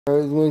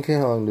It's Nguyen K,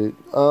 dude.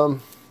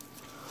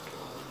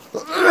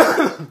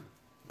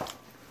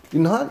 You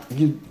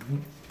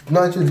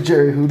not just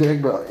Jerry Hudak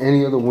about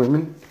any other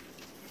women.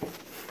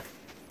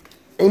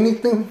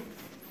 Anything.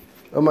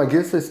 Oh, my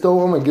gifts, they stole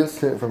all my gifts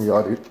sent from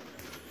y'all, dude.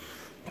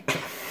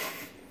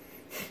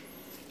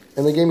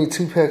 And they gave me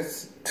 2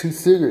 packs, 2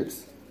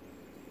 cigarettes.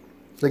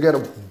 They got a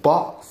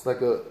box,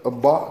 like a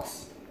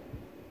box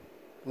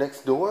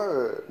next door,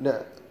 or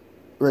that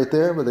right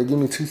there, but they give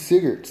me 2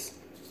 cigarettes.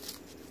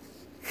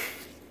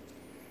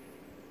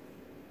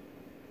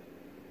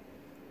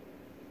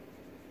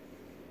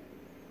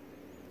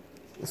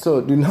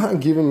 So do not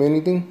give him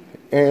anything.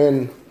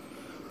 And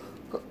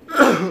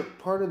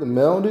part of the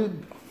mail,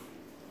 dude,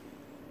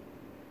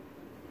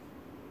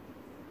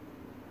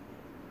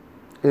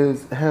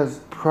 has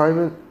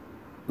private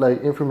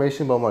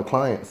information about my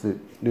clients. Dude.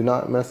 Do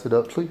not mess it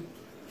up,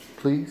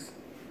 please.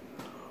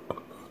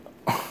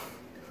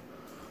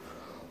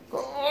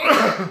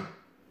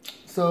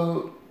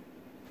 So,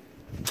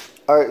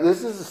 all right,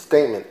 this is a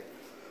statement.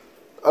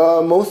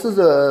 Most of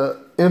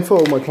the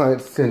info my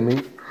clients send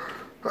me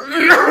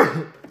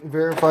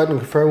verified and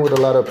confirmed with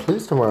a lot of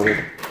police department.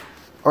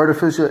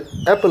 Artificial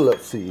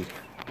epilepsy.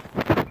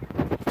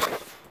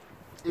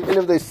 Even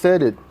if they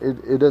said it,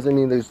 it doesn't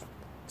mean they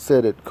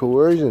said it.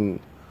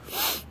 Coercion.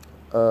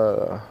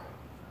 The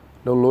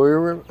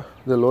lawyer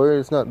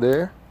is not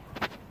there.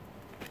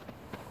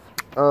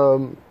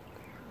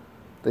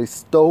 They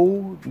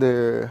stole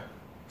their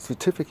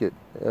certificate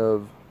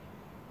and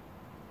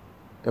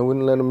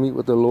wouldn't let them meet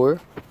with the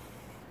lawyer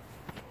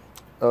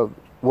of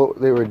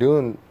what they were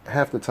doing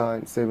half the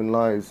time, saving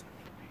lives.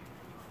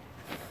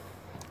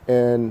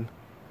 And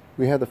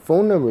we had the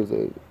phone numbers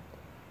of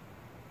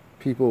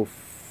people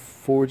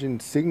forging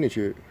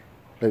signature,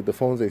 like the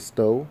phones they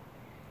stole.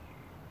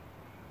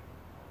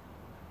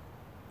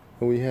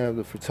 And we have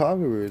the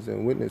photographers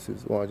and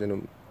witnesses watching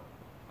them.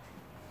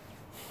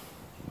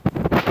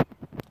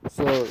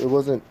 So it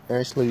wasn't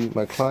actually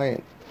my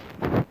client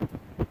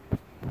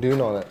doing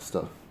all that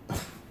stuff.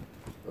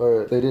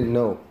 Or they didn't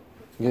know.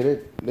 Get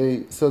it?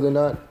 So they're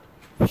not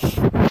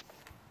the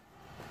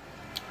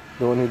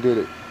one who did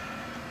it.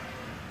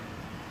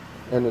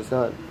 And it's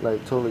not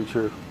totally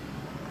true.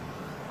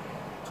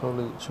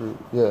 Totally true.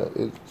 Yeah,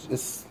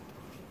 it's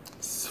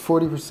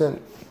 40%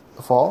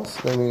 false.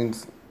 That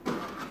means,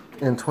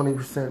 and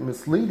 20%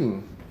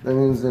 misleading. That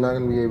means they're not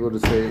going to be able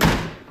to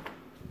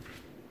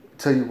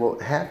tell you what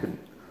happened.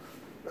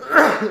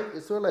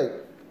 It's sort of like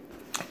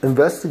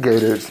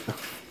investigators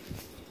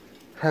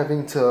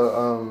having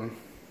to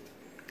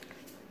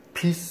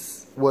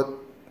piece what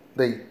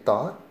they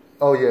thought.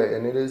 Oh yeah,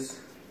 and it is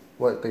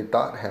what they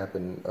thought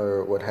happened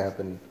or what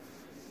happened,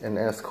 and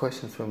ask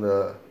questions from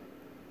the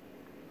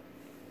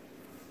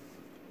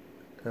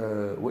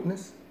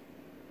witness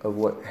of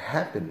what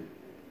happened,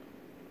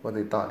 what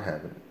they thought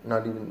happened.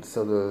 Not even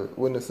so the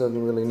witness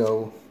doesn't really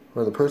know,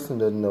 or the person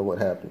doesn't know what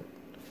happened.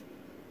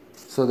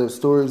 So their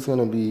story is going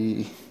to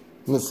be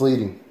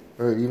misleading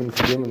or even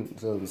condemning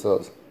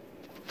themselves.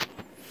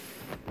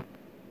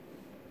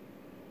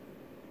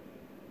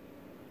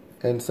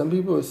 And some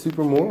people are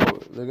super moral.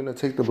 They're going to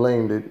take the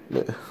blame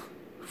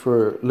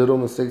for little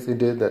mistakes they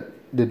did that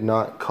did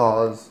not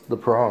cause the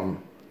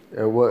problem,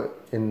 or what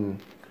in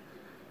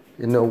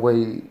no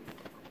way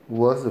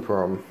was the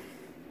problem.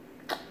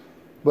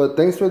 But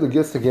thanks for the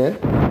gifts again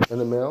in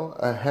the mail.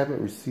 I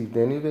haven't received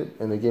any of it,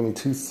 and they gave me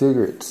 2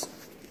 cigarettes.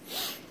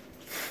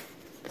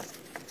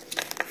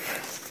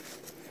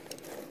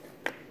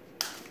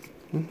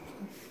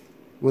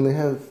 When they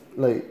have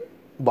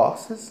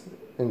boxes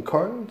and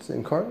cartons,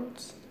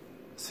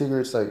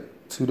 cigarettes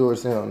 2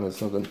 doors down or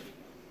something.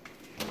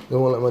 They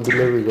won't let my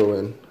delivery go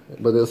in,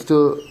 but they'll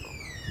still.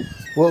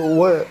 Well,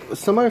 what?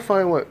 Somebody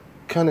find what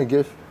kind of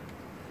gift?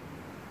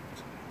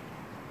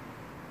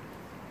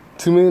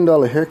 $2 million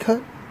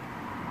haircut?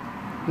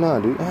 Nah,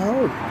 dude.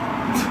 How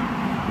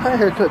a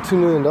haircut $2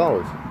 million?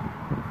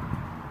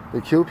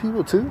 They kill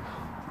people too?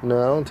 No,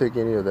 I don't take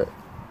any of that.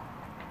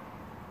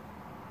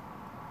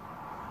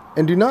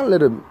 And do not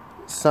let them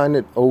sign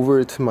it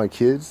over to my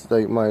kids,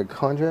 my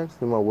contracts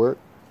and my work,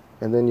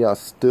 and then y'all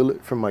steal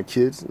it from my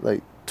kids,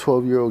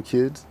 12-year-old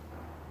kids.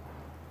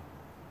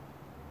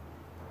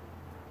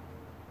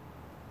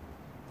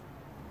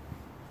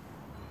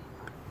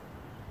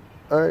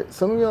 Alright,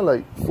 some of y'all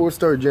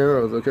 4-star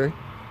generals, okay?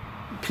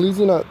 Please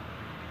do not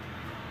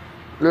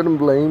let them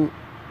blame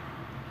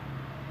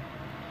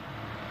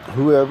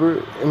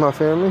whoever in my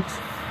family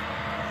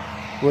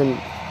when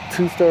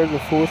 2 stars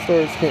and 4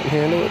 stars can't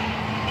handle it.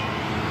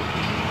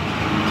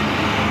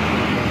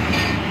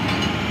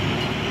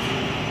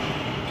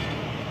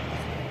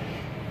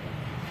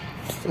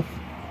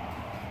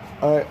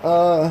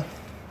 Alright,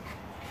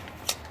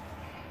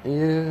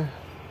 yeah.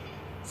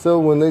 So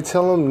when they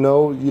tell them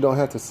no, you don't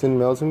have to send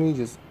mail to me,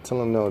 just tell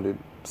them no, dude.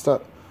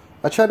 Stop.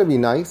 I try to be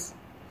nice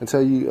and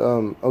tell you,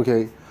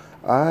 okay,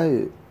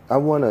 I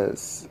want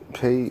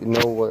to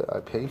know what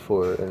I pay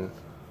for and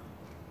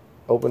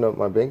open up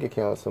my bank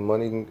account so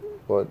money can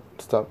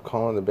stop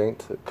calling the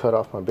bank to cut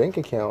off my bank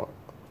account.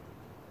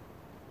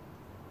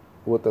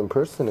 with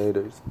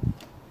impersonators.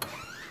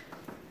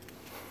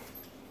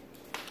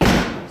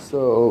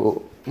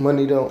 So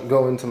money don't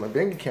go into my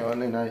bank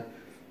account, and I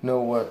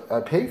know what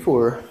I pay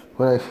for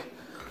when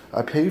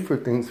I pay for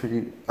things for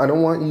you. I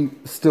don't want you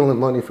stealing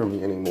money from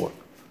me anymore.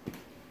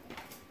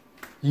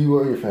 You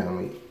or your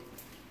family.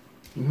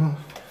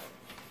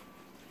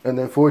 And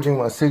then forging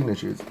my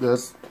signatures.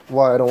 That's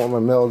why I don't want my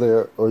mail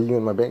there or you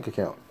in my bank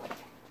account.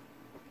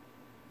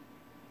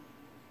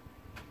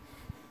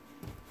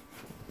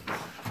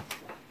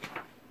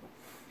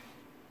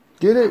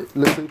 Get it?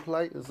 Listen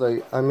polite. It's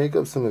like I make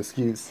up some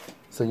excuse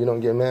so you don't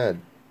get mad.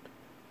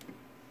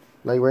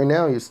 Like right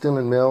now you're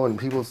stealing mail and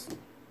people's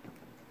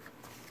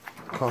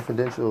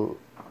confidential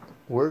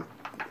work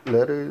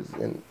letters,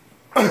 and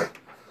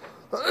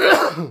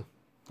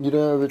you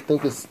don't ever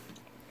think it's,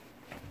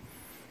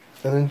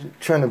 and then you're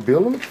trying to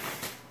bill them.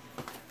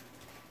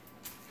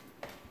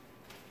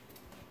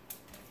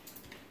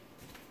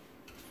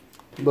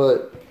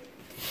 But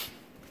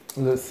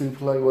the super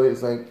polite way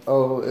is like,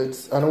 oh,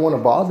 I don't want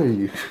to bother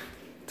you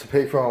to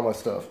pay for all my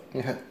stuff.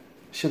 Yeah,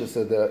 should have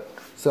said that.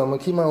 So I'm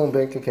gonna keep my own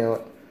bank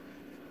account,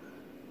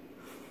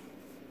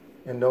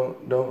 and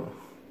don't.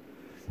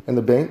 And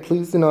the bank,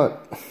 please do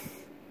not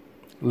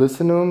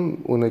listen to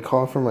them when they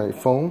call from my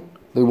phone.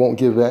 They won't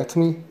give back to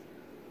me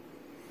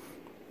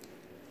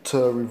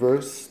to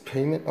reverse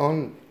payment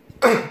on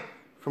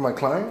for my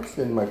clients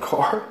in my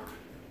car,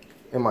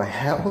 in my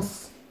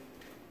house,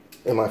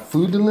 in my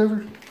food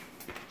delivery,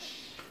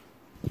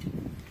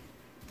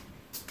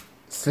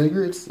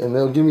 cigarettes, and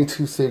they'll give me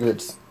 2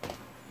 cigarettes.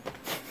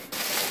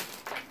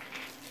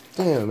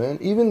 Damn, man.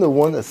 Even the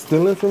one that's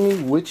stealing from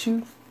me with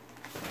you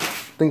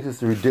thinks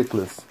it's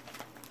ridiculous.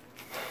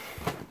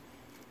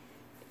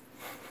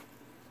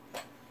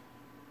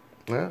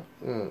 Yeah.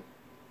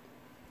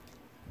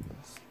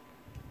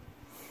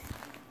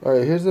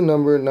 Alright, here's the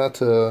number not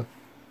to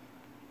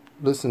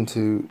listen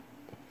to.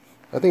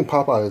 I think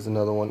Popeye is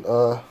another one.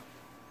 Alright,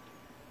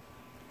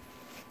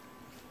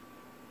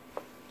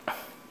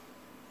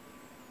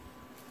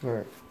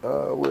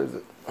 where is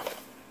it?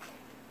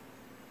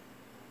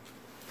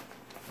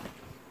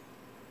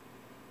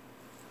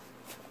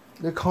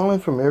 They're calling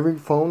from every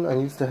phone I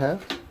used to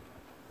have.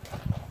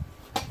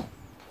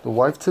 The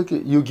wife took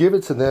it. You give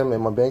it to them in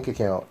my bank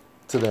account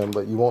to them,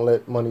 but you won't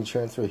let money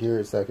transfer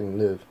here so I can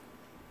live.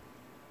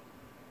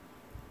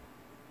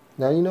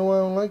 Now you know why I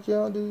don't like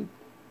y'all, dude?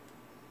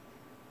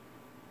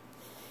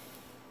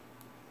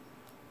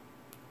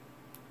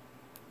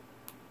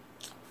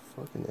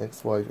 Fucking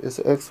ex-wife. It's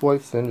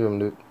ex-wife syndrome,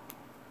 dude.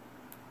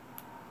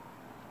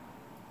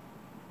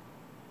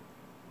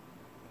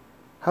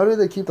 How do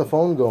they keep the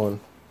phone going?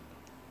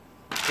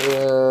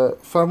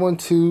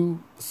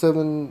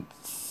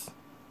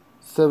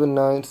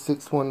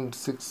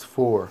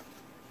 512-779-6164.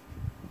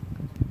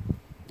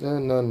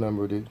 None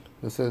number, dude.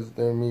 It says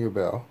they're me or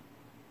Bow.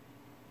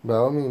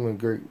 Bow, I mean my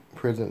great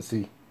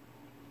presidency.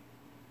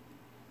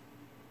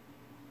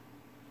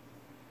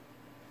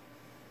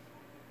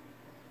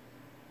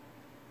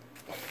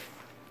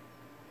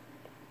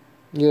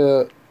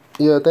 Yeah,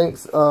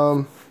 thanks.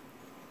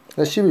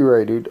 That should be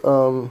right, dude.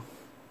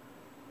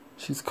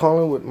 She's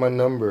calling with my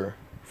number,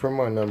 from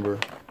my number,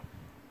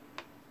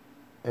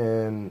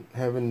 and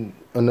having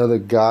another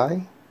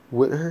guy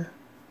with her,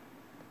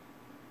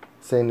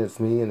 saying it's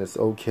me and it's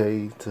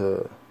okay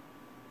to,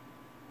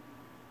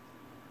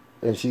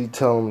 and she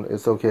tell him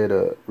it's okay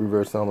to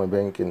reverse all my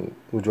bank and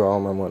withdraw all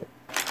my money.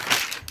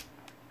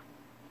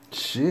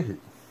 Shit.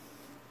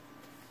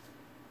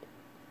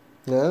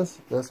 Yeah,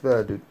 that's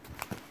bad, dude.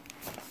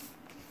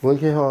 Nguyen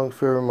K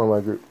for Mãi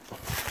Mãi Group.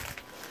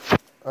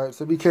 Alright,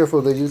 so be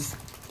careful. They just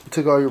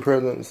took all your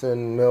presents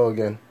and mail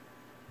again.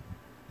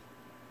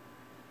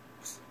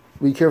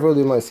 Be careful,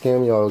 they might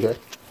scam y'all, okay?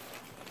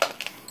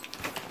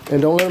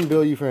 And don't let them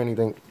bill you for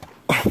anything.